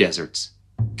food deserts,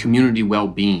 community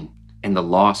well-being, and the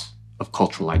loss of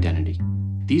cultural identity.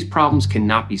 these problems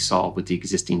cannot be solved with the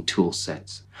existing tool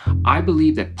sets. I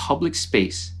believe that public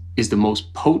space is the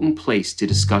most potent place to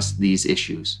discuss these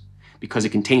issues because it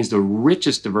contains the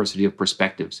richest diversity of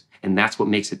perspectives, and that's what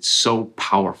makes it so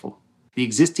powerful. The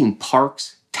existing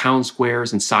parks, town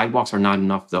squares, and sidewalks are not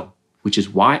enough, though, which is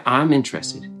why I'm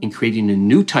interested in creating a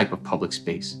new type of public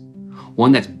space,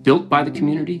 one that's built by the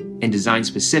community and designed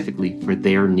specifically for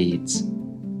their needs.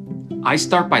 I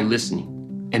start by listening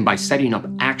and by setting up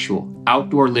actual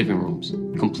outdoor living rooms,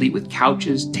 complete with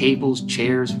couches, tables,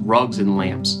 chairs, rugs, and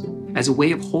lamps, as a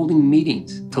way of holding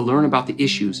meetings to learn about the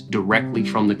issues directly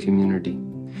from the community.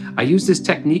 I use this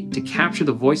technique to capture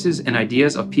the voices and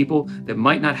ideas of people that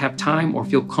might not have time or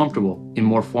feel comfortable in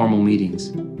more formal meetings.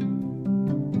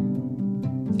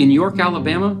 In York,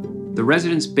 Alabama, the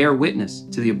residents bear witness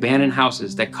to the abandoned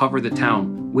houses that cover the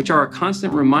town, which are a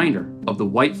constant reminder of the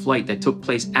white flight that took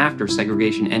place after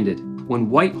segregation ended, when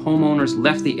white homeowners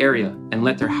left the area and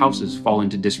let their houses fall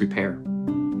into disrepair.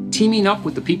 Teaming up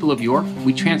with the people of York,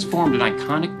 we transformed an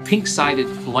iconic pink-sided,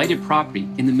 blighted property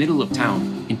in the middle of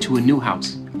town into a new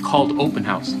house called Open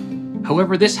House.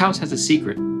 However, this house has a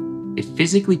secret. It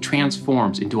physically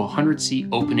transforms into a 100-seat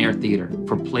open-air theater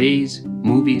for plays,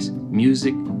 movies,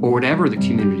 music, or whatever the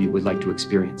community would like to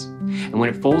experience. And when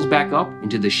it folds back up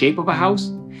into the shape of a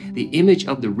house, the image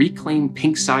of the reclaimed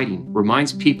pink siding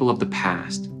reminds people of the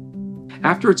past.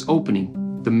 After its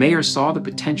opening, the mayor saw the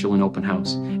potential in Open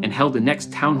House and held the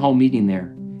next town hall meeting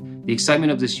there. The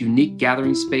excitement of this unique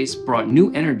gathering space brought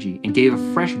new energy and gave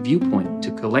a fresh viewpoint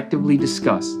to collectively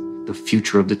discuss the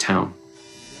future of the town.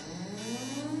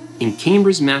 In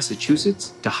Cambridge,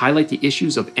 Massachusetts, to highlight the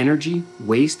issues of energy,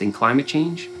 waste, and climate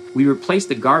change, we replaced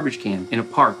the garbage can in a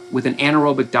park with an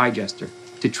anaerobic digester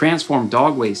to transform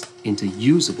dog waste into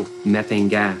usable methane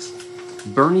gas.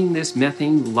 Burning this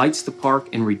methane lights the park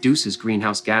and reduces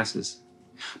greenhouse gases.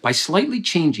 By slightly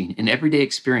changing an everyday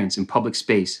experience in public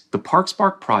space, the Park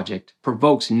Spark project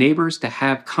provokes neighbors to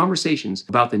have conversations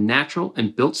about the natural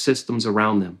and built systems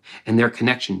around them and their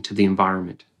connection to the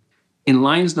environment. In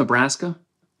Lyons, Nebraska,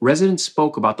 residents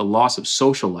spoke about the loss of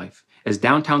social life as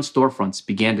downtown storefronts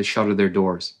began to shutter their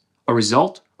doors, a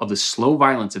result of the slow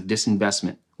violence of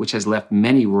disinvestment, which has left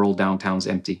many rural downtowns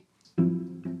empty.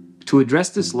 To address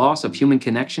this loss of human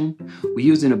connection, we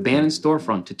used an abandoned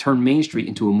storefront to turn Main Street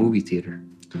into a movie theater.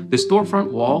 The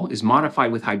storefront wall is modified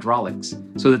with hydraulics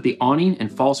so that the awning and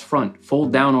false front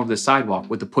fold down over the sidewalk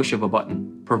with the push of a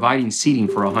button, providing seating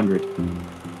for 100.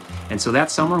 And so that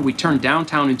summer, we turned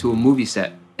downtown into a movie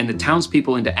set and the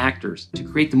townspeople into actors to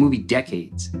create the movie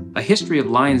Decades, a history of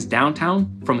Lyons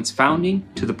downtown from its founding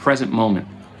to the present moment.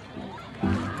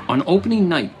 On opening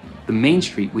night, the Main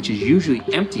Street, which is usually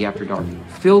empty after dark,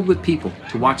 filled with people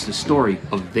to watch the story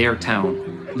of their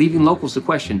town, leaving locals to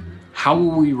question, how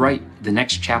will we write the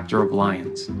next chapter of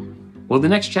Lyons? Well, the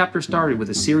next chapter started with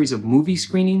a series of movie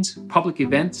screenings, public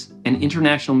events, and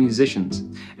international musicians,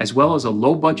 as well as a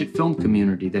low-budget film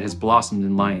community that has blossomed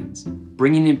in Lyons,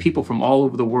 bringing in people from all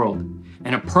over the world,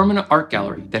 and a permanent art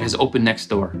gallery that has opened next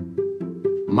door.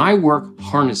 My work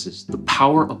harnesses the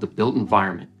power of the built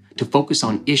environment to focus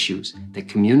on issues that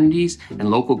communities and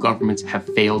local governments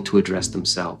have failed to address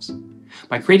themselves,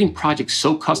 by creating projects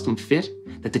so custom fit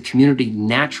that the community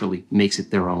naturally makes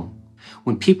it their own.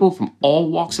 When people from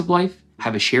all walks of life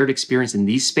have a shared experience in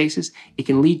these spaces, it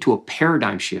can lead to a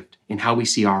paradigm shift in how we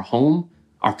see our home,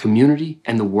 our community,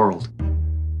 and the world.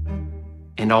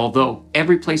 And although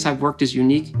every place I've worked is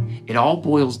unique, it all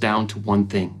boils down to one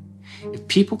thing. If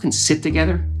people can sit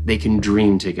together, they can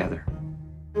dream together.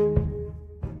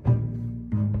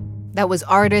 That was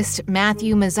artist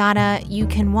Matthew Mazzata. You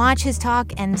can watch his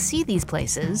talk and see these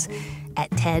places at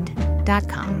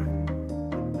TED.com.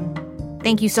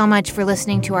 Thank you so much for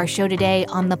listening to our show today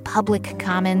on the Public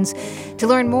Commons. To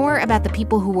learn more about the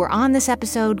people who were on this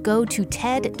episode, go to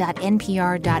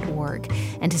ted.npr.org.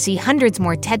 And to see hundreds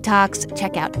more TED Talks,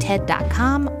 check out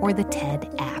TED.com or the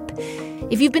TED app.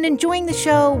 If you've been enjoying the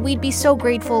show, we'd be so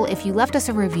grateful if you left us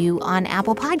a review on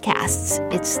Apple Podcasts.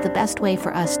 It's the best way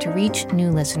for us to reach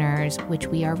new listeners, which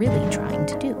we are really trying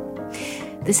to do.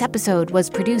 This episode was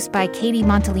produced by Katie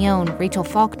Monteleone, Rachel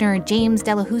Faulkner, James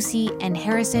Delahousie, and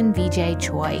Harrison Vijay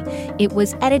Choi. It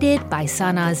was edited by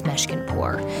Sanaz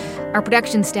Meshkinpour. Our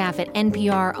production staff at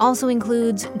NPR also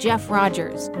includes Jeff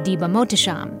Rogers, Diba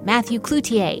Mohtasham, Matthew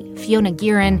Cloutier, Fiona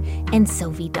Guerin, and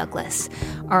Sylvie Douglas.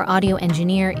 Our audio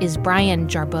engineer is Brian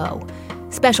Jarboe.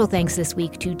 Special thanks this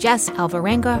week to Jess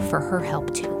Alvarenga for her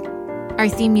help, too. Our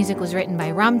theme music was written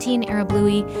by Ramtin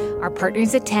Arablouei. Our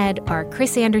partners at TED are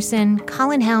Chris Anderson,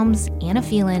 Colin Helms, Anna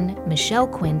Phelan, Michelle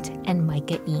Quint, and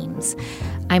Micah Eames.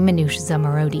 I'm Manoush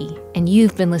Zomorodi, and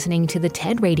you've been listening to the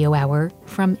TED Radio Hour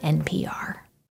from NPR.